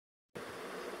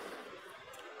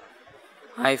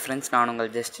Hi friends, நான் உங்கள்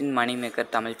Justin மணி maker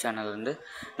Tamil channel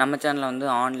நம்ம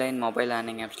சேனலில் ஆன்லைன் மொபைல்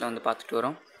ஏர்னிங் ஆப்ஸில் பார்த்துட்டு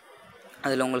வரோம்.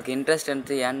 அதில் உங்களுக்கு இன்ட்ரெஸ்ட்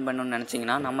எடுத்து ஏர்ன் பண்ணணும்னு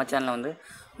நினச்சிங்கன்னா நம்ம சேனலை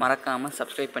மறக்காமல்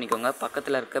சப்ஸ்கிரைப் பண்ணிக்கோங்க.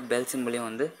 பக்கத்தில் இருக்க பெல்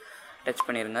சிம்பிளையும் டச்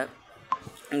பண்ணிடுங்க.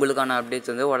 உங்களுக்கான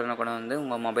அப்டேட்ஸ் உடனுக்குடன்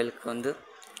உங்கள் மொபைலுக்கு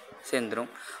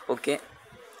சேர்ந்துடும். ஓகே,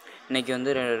 இன்றைக்கி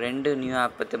 2 நியூ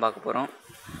ஆப் பற்றி பார்க்க போகிறோம்.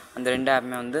 அந்த 2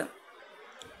 ஆப்புமே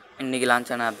இன்றைக்கி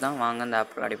லான்ச் ஆன ஆப் தான். வாங்க அந்த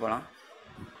ஆப் விளையாடி போகலாம்.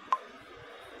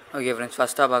 ஓகே ஃப்ரெண்ட்ஸ்,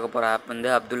 ஃபஸ்ட்டாக பார்க்க போகிற ஆப்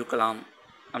அப்துல் கலாம்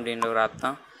அப்படின்ற ஒரு ஆப்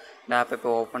தான். இந்த ஆப்பை இப்போ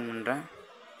ஓப்பன் பண்ணுறேன்.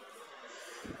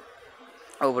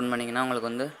 ஓப்பன் பண்ணிங்கன்னா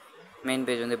உங்களுக்கு மெயின்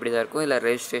பேஜ் இப்படி தான் இருக்கும். இல்லை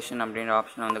ரெஜிஸ்ட்ரேஷன் அப்படின்ற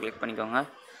ஆப்ஷனை கிளிக் பண்ணிக்கோங்க.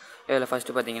 இதில்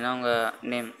ஃபஸ்ட்டு பார்த்தீங்கன்னா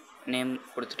உங்கள் நேம்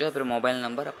கொடுத்துட்டு அப்புறம் மொபைல்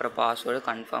நம்பர், அப்புறம் பாஸ்வேர்டு,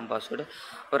 கன்ஃபார்ம் பாஸ்வேர்டு,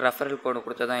 ஒரு ரெஃபரல் கோடு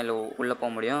கொடுத்தா தான் இதில் உள்ளே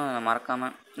போக முடியும்.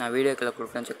 மறக்காமல் நான் வீடியோக்களை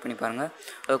கொடுக்குறேன், செக் பண்ணி பாருங்கள்.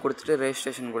 அதை கொடுத்துட்டு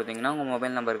ரெஜிஸ்ட்ரேஷன் கொடுத்தீங்கன்னா உங்கள்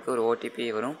மொபைல் நம்பருக்கு ஒரு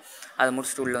ஓடிபி வரும். அதை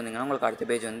முடிச்சுட்டு உள்ளே வந்தீங்கன்னா உங்களுக்கு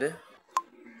அடுத்த பேஜ்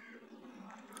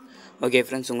ஓகே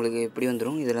ஃப்ரெண்ட்ஸ், உங்களுக்கு இப்படி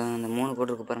வந்துடும். இதில் அந்த 3 கோடு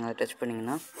இருக்குது பாருங்கள், அதை டச்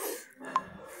பண்ணிங்கன்னா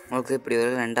உங்களுக்கு இப்படி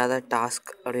வரும். 2வது டாஸ்க்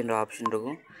அப்படின்ற ஆப்ஷன்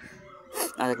இருக்கும்.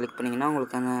 அதை கிளிக் பண்ணிங்கன்னா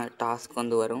உங்களுக்கான டாஸ்க்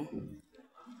வரும்.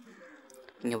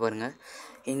 இங்கே பாருங்கள்,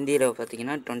 ஹிந்தியில்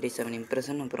பார்த்தீங்கன்னா 27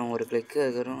 இம்ப்ரெஷன், அப்புறம் ஒரு கிளிக்கு,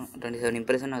 அதுக்கப்புறம் 27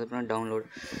 இம்ப்ரெஷன், அதுக்கப்புறம் டவுன்லோட்.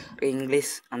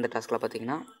 இங்கிலீஷ் அந்த டாஸ்கில்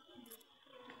பார்த்தீங்கன்னா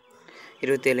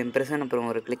 27 இம்ப்ரெஷன், அப்புறம்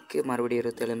ஒரு கிளிக்கு, மறுபடியும்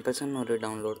 27 இம்ப்ரெஷன், ஒரு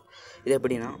டவுன்லோட். இது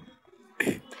எப்படின்னா,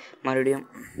 மறுபடியும்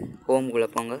ஹோம்குள்ளே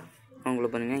போங்க. ஹோம்குள்ளே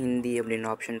போனீங்கன்னா ஹிந்தி அப்படின்ற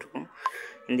ஆப்ஷன் இருக்கும்.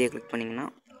 ஹிந்தியை கிளிக் பண்ணிங்கன்னா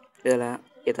இதில்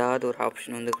ஏதாவது ஒரு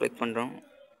ஆப்ஷன் கிளிக் பண்ணுறோம்.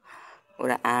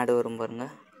 ஒரு ஆடு வரும்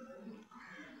பாருங்கள்.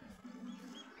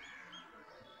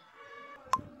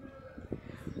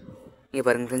 இங்கே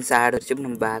பாருங்கள் ஃப்ரெண்ட்ஸ், ஆட் வச்சு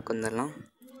நம்ம பேக் வந்துடலாம்.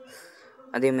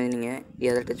 அதேமாதிரி நீங்கள்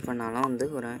எதை டச்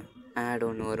பண்ணாலும் ஒரு ஆட்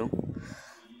ஒன்று வரும்.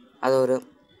 அது ஒரு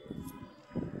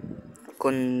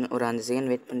 5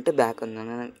 செகண்ட் வெயிட் பண்ணிட்டு பேக்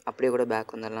வந்துடலாம். அப்படியே கூட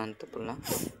பேக் வந்துடலாம். தப்புலாம்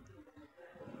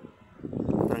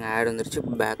பாருங்க, ஆட் வந்துருச்சு,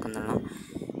 பேக் வந்துடலாம்.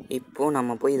 இப்போது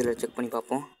நம்ம போய் இதில் செக் பண்ணி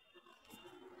பார்ப்போம்.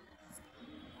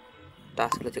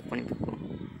 டாஸ்கில் செக் பண்ணி பார்ப்போம்.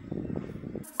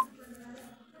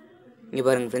 இங்கே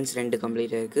பாருங்கள் ஃப்ரெண்ட்ஸ், 2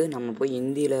 கம்ப்ளீட் ஆகிருக்கு. நம்ம போய்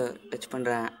ஹிந்தியில் டச்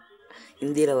பண்ணுற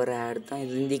ஹிந்தியில் வர ஆட் தான்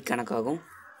இது ஹிந்தி கணக்காகும்.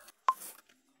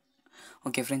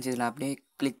 ஓகே ஃப்ரெண்ட்ஸ், இதில் அப்படியே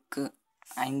கிளிக்கு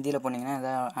ஹிந்தியில் போனீங்கன்னா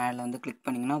எதாவது ஆடில் கிளிக்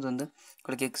பண்ணிங்கன்னா அது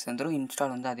கிளிக்கு சேர்ந்துடும்.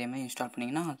 இன்ஸ்டால் அதேமாதிரி இன்ஸ்டால்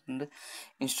பண்ணிங்கன்னா அது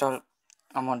இன்ஸ்டால்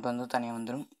அமௌண்ட் தனியாக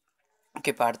வந்துடும். ஓகே,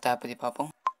 இப்போ அடுத்த ஆப் பற்றி பார்ப்போம்.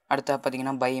 அடுத்த ஆப்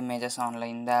பார்த்திங்கன்னா பை இமேஜஸ்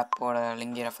ஆன்லைன். இந்த ஆப்போட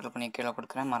லிங்கை ரெஃபர் பண்ணி கீழே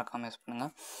கொடுக்குறேன், மறக்காமல் யூஸ்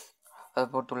பண்ணுங்கள். அதை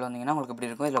போட்டு உள்ளே வந்தீங்கன்னா உங்களுக்கு இப்படி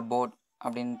இருக்கும். இதில் போர்ட்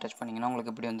அப்படின்னு டச் பண்ணிங்கன்னா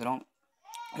உங்களுக்கு இப்படி வந்துடும்.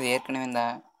 இது ஏற்கனவே இந்த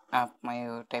ஆப்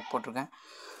டைப் போட்டிருக்கேன்.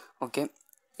 ஓகே,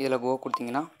 இதில் கோ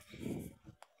கொடுத்தீங்கன்னா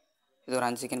இது ஒரு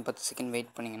 5 செகண்ட் 10 செகண்ட்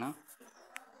வெயிட் பண்ணிங்கன்னா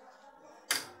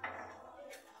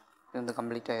இது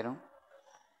கம்ப்ளீட் ஆயிரும்.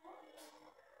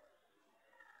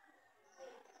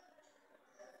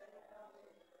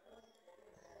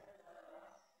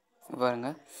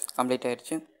 பாருங்கள், கம்ப்ளீட்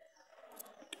ஆகிடுச்சு.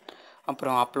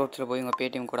 அப்புறம் அப்லோட்ஸில் போய் உங்கள்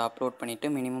பேடிஎம் கூட அப்லோட் பண்ணிவிட்டு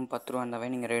மினிமம் 10 ரூபா இருந்தாவே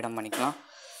நீங்கள் ரீடம் பண்ணிக்கலாம்.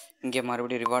 இங்கே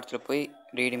மறுபடியும் ரிவார்ட்ஸில் போய்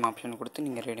ரீடிம் ஆப்ஷன் கொடுத்து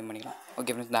நீங்கள் ரீடிம் பண்ணிக்கலாம்.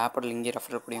 ஓகே ஃப்ரெண்ட்ஸ், இந்த ஆப்போட லிங்கை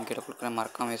ரெஃபர் கூடிய கீழே கொடுக்குறேன்,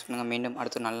 மறக்காமல் யூஸ் பண்ணுங்கள். மீண்டும்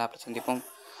அடுத்த நல்ல ஆப்பில் சந்திப்போம்.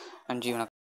 நன்றி, வணக்கம்.